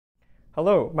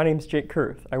Hello, my name is Jake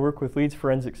Kurth. I work with Leeds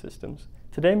Forensic Systems.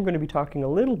 Today I'm going to be talking a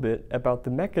little bit about the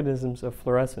mechanisms of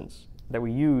fluorescence that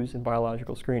we use in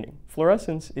biological screening.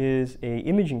 Fluorescence is an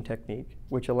imaging technique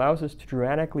which allows us to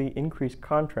dramatically increase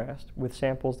contrast with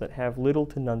samples that have little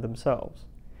to none themselves.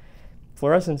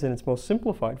 Fluorescence in its most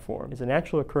simplified form is a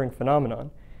naturally occurring phenomenon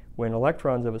when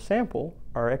electrons of a sample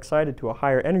are excited to a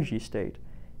higher energy state,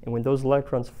 and when those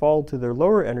electrons fall to their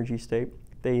lower energy state,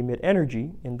 they emit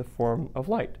energy in the form of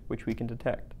light, which we can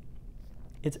detect.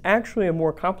 It's actually a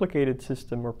more complicated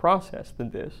system or process than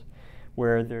this,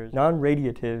 where there's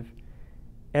non-radiative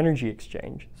energy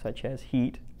exchange, such as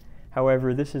heat.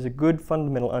 However, this is a good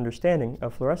fundamental understanding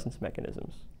of fluorescence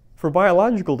mechanisms. For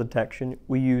biological detection,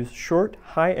 we use short,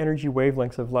 high-energy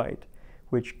wavelengths of light,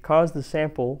 which cause the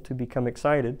sample to become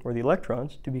excited, or the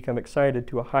electrons to become excited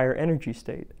to a higher energy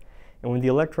state. And when the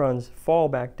electrons fall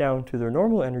back down to their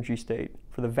normal energy state,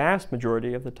 for the vast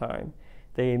majority of the time,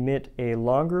 they emit a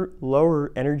longer,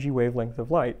 lower energy wavelength of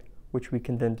light, which we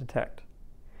can then detect.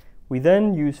 We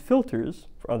then use filters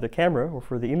for the camera or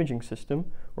for the imaging system,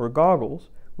 or goggles,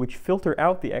 which filter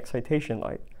out the excitation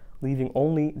light, leaving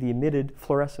only the emitted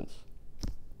fluorescence.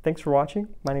 Thanks for watching.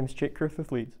 My name is Jake Kurth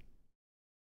with Leeds.